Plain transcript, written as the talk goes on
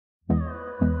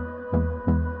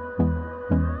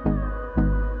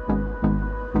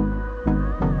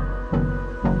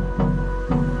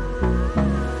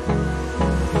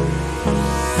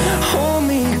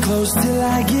close till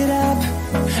I get up.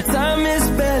 Time is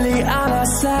barely on our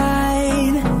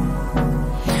side.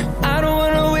 I don't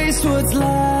wanna waste what's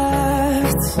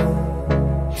left.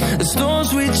 The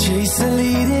storms we chase are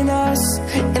leading us,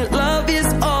 and love is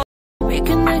all.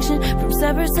 Reconnection from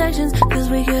separate sections, cause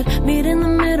we could meet in the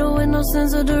middle with no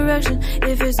sense of direction.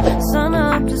 If it's sun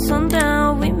up to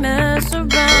sundown, we mess around,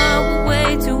 we're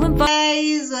way too involved.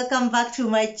 Guys, welcome back to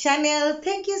my channel.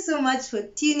 Thank you so much for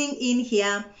tuning in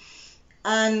here.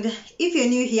 And if you're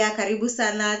new here, karibu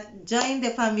sana, join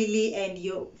the family, and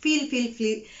you feel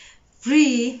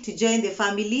free to join the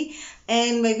family.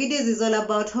 And my videos is all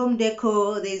about home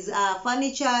decor. There's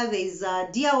furniture, there's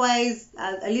DIYs,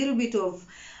 a little bit of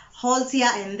hauls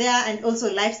here and there, and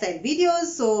also lifestyle videos.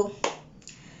 So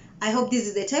I hope this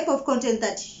is the type of content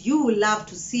that you will love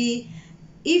to see.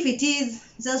 If it is,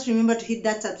 just remember to hit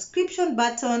that subscription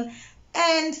button,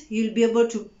 and you'll be able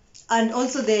to, and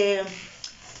also the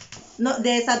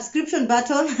subscription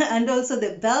button and also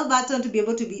the bell button to be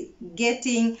able to be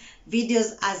getting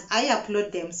videos as I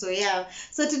upload them. So yeah,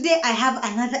 so today I have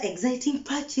another exciting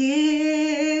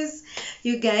purchase,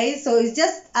 you guys. So it's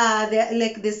just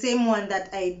like the same one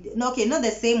that not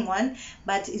the same one,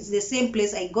 but it's the same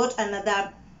place. I got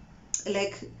another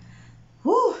like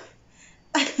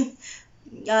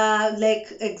like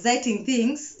exciting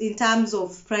things in terms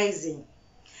of pricing.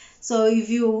 So if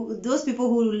those people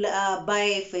who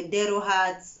buy Fedora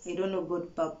hats, I don't know,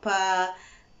 God Papa,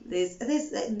 there's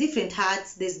different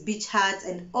hats, there's beach hats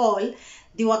and all,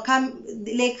 they will come,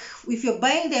 like if you're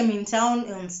buying them in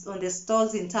town, on the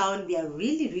stalls in town, they are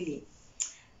really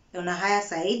on a higher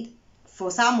side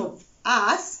for some of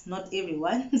us, not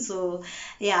everyone. So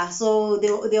yeah, so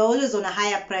they're always on a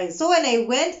higher price. So when I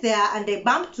went there and I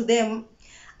bumped to them,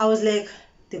 I was like,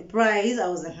 the price, I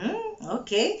was like,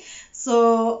 okay.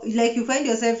 So like you find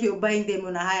yourself, you're buying them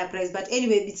on a higher price, but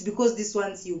anyway, it's because these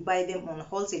ones you buy them on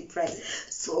wholesale price.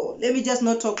 So let me just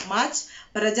not talk much,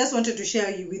 but I just wanted to share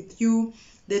with you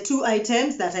the two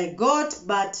items that I got.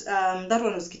 But that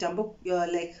one was kitambo,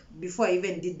 like before I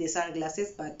even did the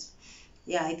sunglasses. But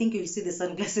yeah, I think you'll see the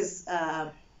sunglasses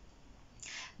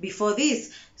before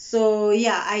this. So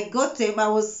yeah, I got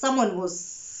them. Someone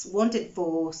was wanted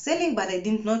for selling, but I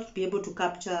did not be able to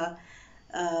capture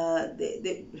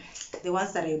the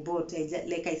ones that I bought.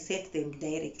 I sent them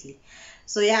directly.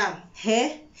 So yeah,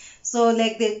 so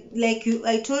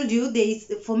I told you, they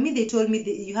told me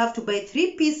that you have to buy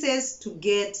 3 pieces to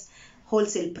get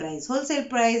wholesale price. Wholesale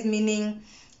price meaning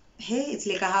it's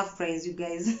like a half price, you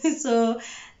guys. So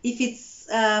if it's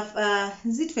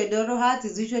is it Fedora hat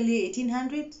is usually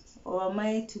 1800 or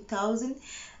my 2000,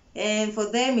 and for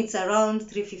them it's around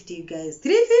 350, you guys.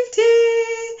 350.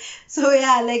 So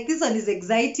yeah, like this one is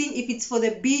exciting. If it's for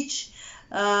the beach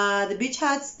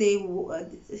hats, they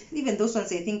even those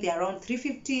ones, I think they're around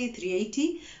 350,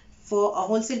 380 for a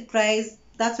wholesale price.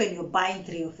 That's when you're buying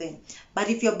 3 of them. But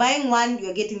if you're buying one,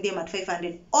 you're getting them at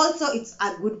 500. Also, it's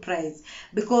a good price,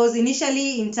 because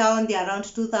initially in town they're around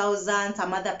 2000.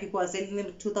 Some other people are selling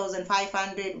them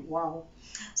 2500. Wow.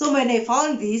 So when I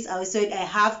found this, I said I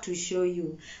have to show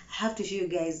you.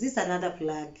 Guys. This is another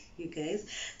plug, you guys.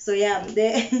 So yeah,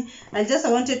 I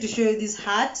wanted to show you this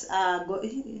hat. I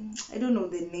don't know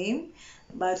the name,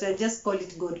 but I just call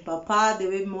it God Papa, the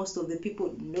way most of the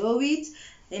people know it.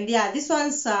 And yeah, this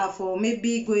one's for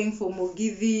maybe going for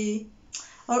Mogithi,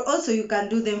 or also you can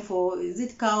do them for, is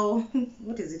it cow?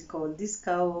 What is it called? This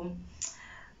cow.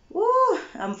 Oh,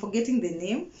 I'm forgetting the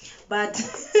name, but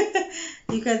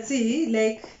you can see,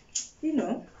 like, you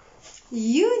know,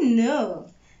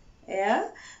 yeah.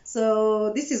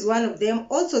 So this is one of them.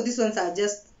 Also, these ones are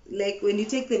just like when you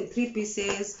take them 3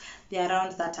 pieces, they're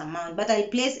around that amount. But I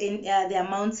place in the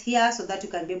amounts here so that you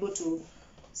can be able to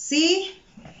see,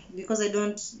 because I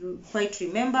don't quite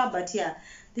remember. But yeah,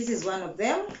 this is one of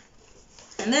them.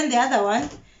 And then the other one,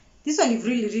 this one you've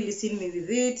really seen me with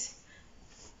it.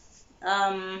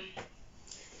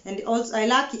 And also I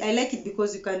like it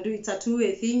because you can do, it's a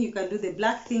two-way thing. You can do the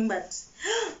black thing, but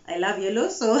I love yellow,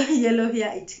 so yellow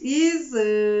here it is.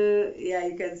 Yeah,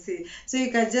 you can see. So you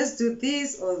can just do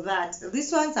this or that.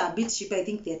 These ones are a bit cheaper. I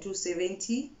think they're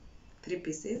 270, 3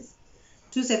 pieces,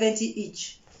 270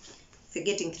 each if you're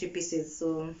getting 3 pieces.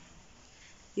 So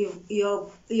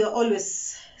you're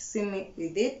always seeing me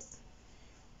with it.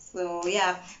 So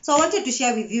yeah, so I wanted to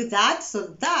share with you that, so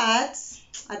that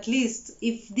at least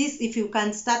if you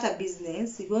can start a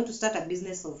business, if you want to start a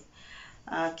business of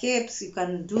capes, you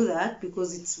can do that,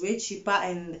 because it's way cheaper,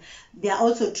 and they are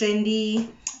also trendy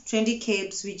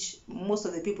capes, which most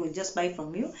of the people just buy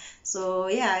from you. So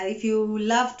yeah, if you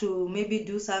love to maybe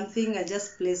do something, I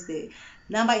just place the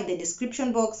number in the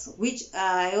description box, which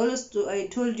I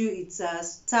told you it's a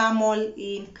Star Mall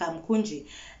in Kamkunji.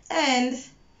 And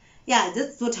yeah,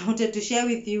 that's what I wanted to share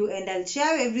with you, and I'll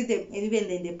share everything, even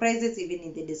in the prices, even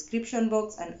in the description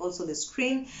box and also the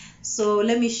screen. So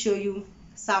let me show you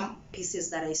some pieces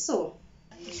that I saw.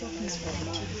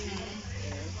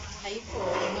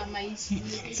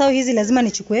 So hizi lazima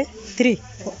nichukue 3.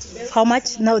 How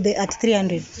much? Now they at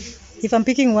 300. If I'm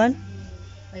picking one,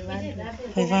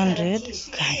 500.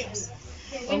 Guys.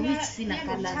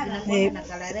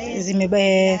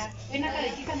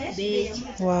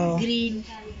 Wow. Green,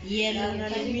 yellow,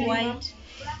 white.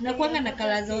 Nakuanga na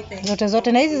kala zote.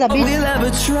 Zote na hizi za big. We'll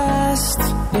ever trust.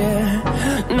 Yeah.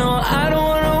 No, I don't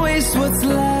want to waste what's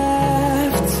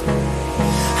left.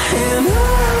 And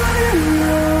on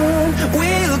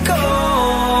we'll go.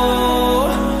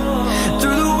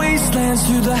 Through the wastelands,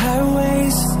 through the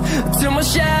highways, till my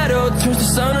shadow turns to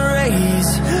sun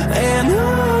rays. And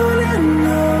on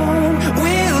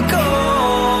we'll go.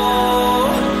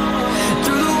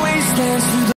 Through the wastelands,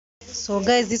 through the... So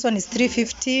guys, this one is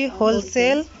 350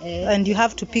 wholesale, and you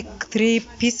have to pick 3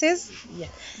 pieces. Yeah.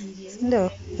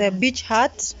 No, the beach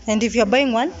hat, and if you're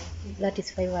buying one, that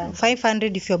is 500.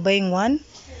 500 if you're buying one.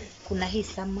 Kuna hii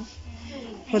summer.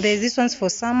 So there's this one's for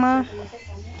summer.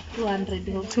 200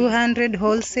 wholesale. 200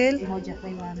 wholesale. Moja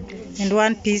 500. And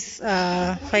one piece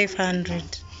 500.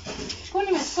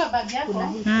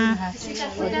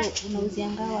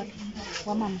 Unauzianga watu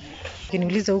wa mama.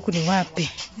 Kiniuliza huku ni wapi?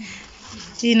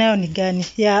 Hii nayo ni gani?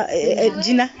 Yeah,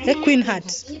 Gina, a queen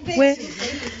hat. Where?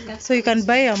 So you can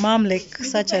buy a mom like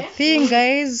such a thing,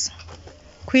 guys.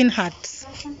 Queen hat.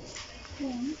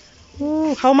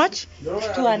 Ooh, how much?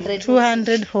 200.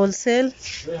 200 wholesale.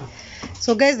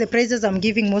 So guys, the prices I'm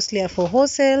giving mostly are for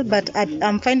wholesale, but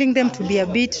I'm finding them to be a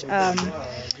bit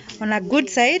on a good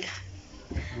side.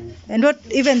 And what,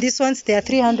 even these ones, they are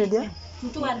 300, yeah?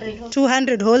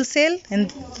 200 wholesale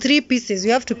and 3 pieces.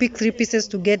 You have to pick 3 pieces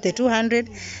to get the 200.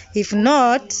 If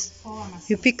not,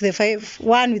 you pick the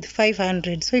one with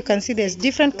 500. So you can see there's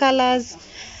different colors.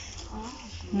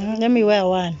 Let me wear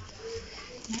one.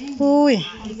 Ooh.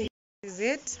 This is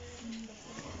it.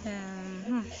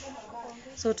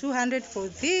 So 200 for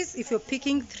this if you're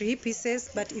picking 3 pieces,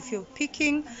 but if you're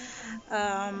picking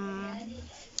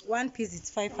one piece, it's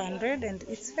 500, and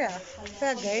it's fair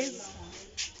guys.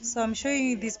 So I'm showing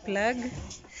you this plug.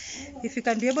 If you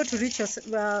can be able to reach us,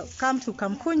 come to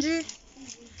Kamkunji.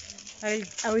 I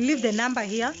will leave the number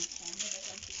here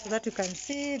so that you can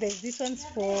see. There's this one's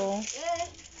for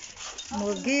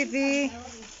Mogithi.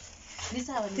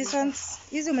 This one's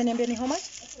easy. How much?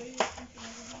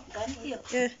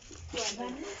 Yeah.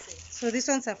 So these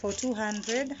ones are for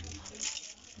 200,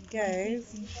 guys,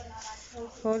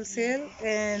 wholesale,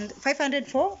 and 500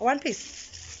 for one piece.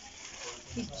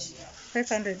 Each.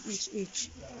 500 each.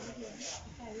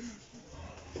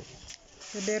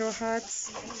 The Dera hats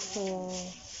for...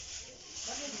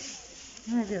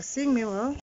 You're seeing me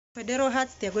well. Fedora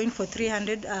hats, they're going for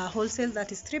 300 wholesale.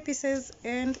 That is 3 pieces,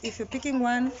 and if you're picking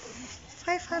one,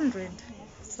 500.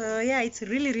 So yeah, it's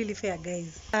really fair,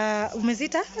 guys.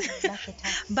 Umezita?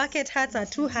 Bucket hats are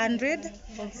 200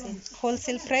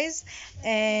 wholesale price,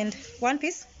 and one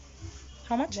piece,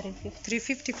 how much?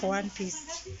 350 for one piece.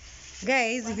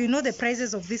 Guys, if you know the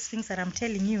prices of these things that I'm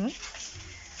telling you,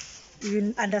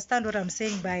 you understand what I'm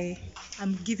saying by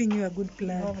I'm giving you a good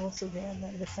plan.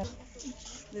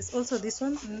 There's also this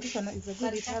one, and this one is a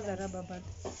good, it has a rubber band.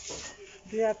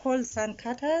 They are called sun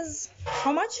cutters.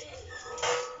 How much?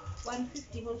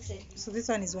 150 wholesale. So this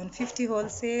one is 150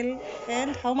 wholesale,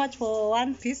 and how much for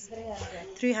one piece?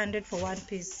 300 for one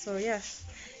piece. So yeah,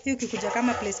 hii ukikuja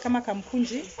kama place kama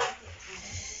Kamkunji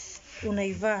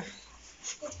unaivaa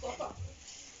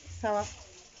sawa.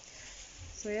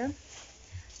 So yeah,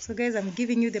 so guys, I'm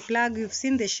giving you the plug. You've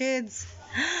seen the shades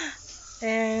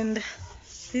and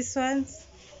these ones,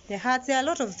 the hats. There are a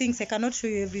lot of things. I cannot show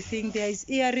you everything. There is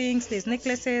earrings, there's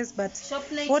necklaces, but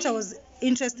what I was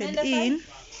interested in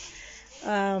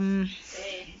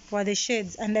were the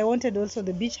shades, and I wanted also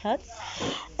the beach hats,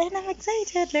 and I'm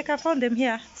excited, like I found them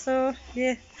here. So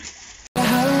yeah.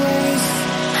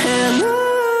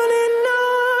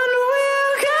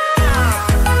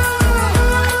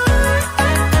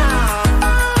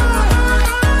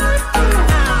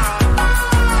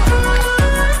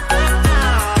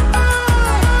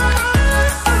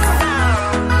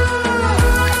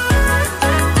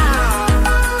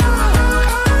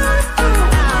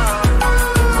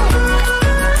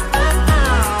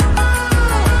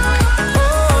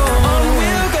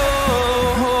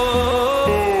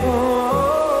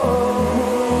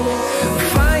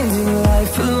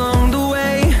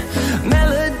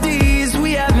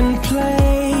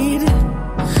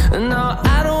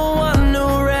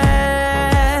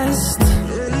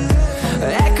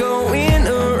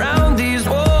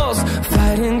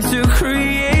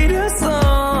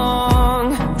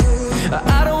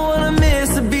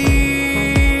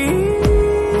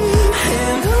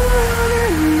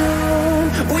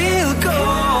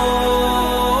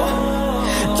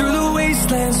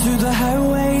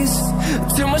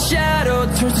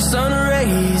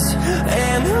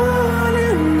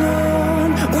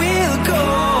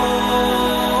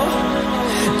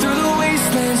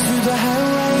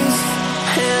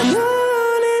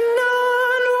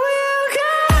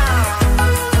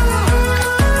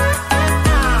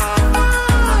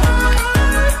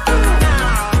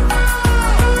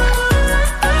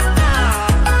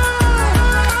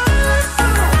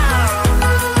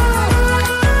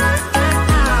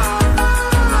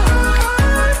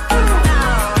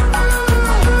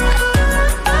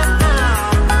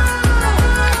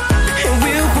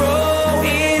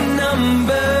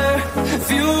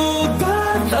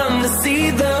 them to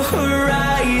see the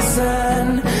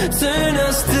horizon, turn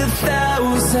us to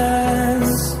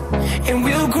thousands, and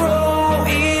we'll grow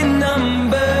in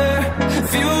number,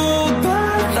 fueled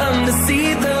by them to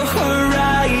see the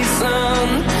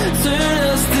horizon, turn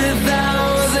us to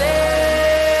thousands,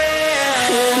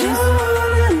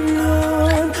 and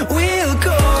on we'll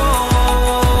go.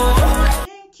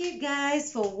 Thank you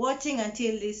guys for watching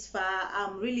until this far.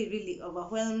 I'm really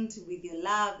overwhelmed with your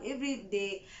love. Every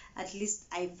day at least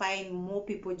I find more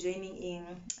people joining in,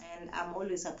 and I'm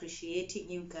always appreciating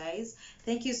you guys.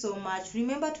 Thank you so much.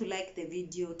 Remember to like the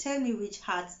video, tell me which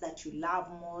hearts that you love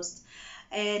most,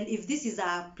 and if this is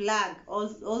a plug,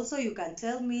 also you can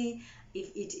tell me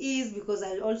if it is, because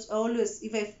I also always,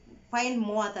 if I find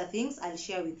more other things, I'll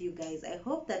share with you guys. I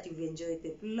hope that you've enjoyed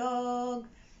the vlog.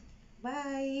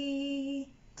 Bye.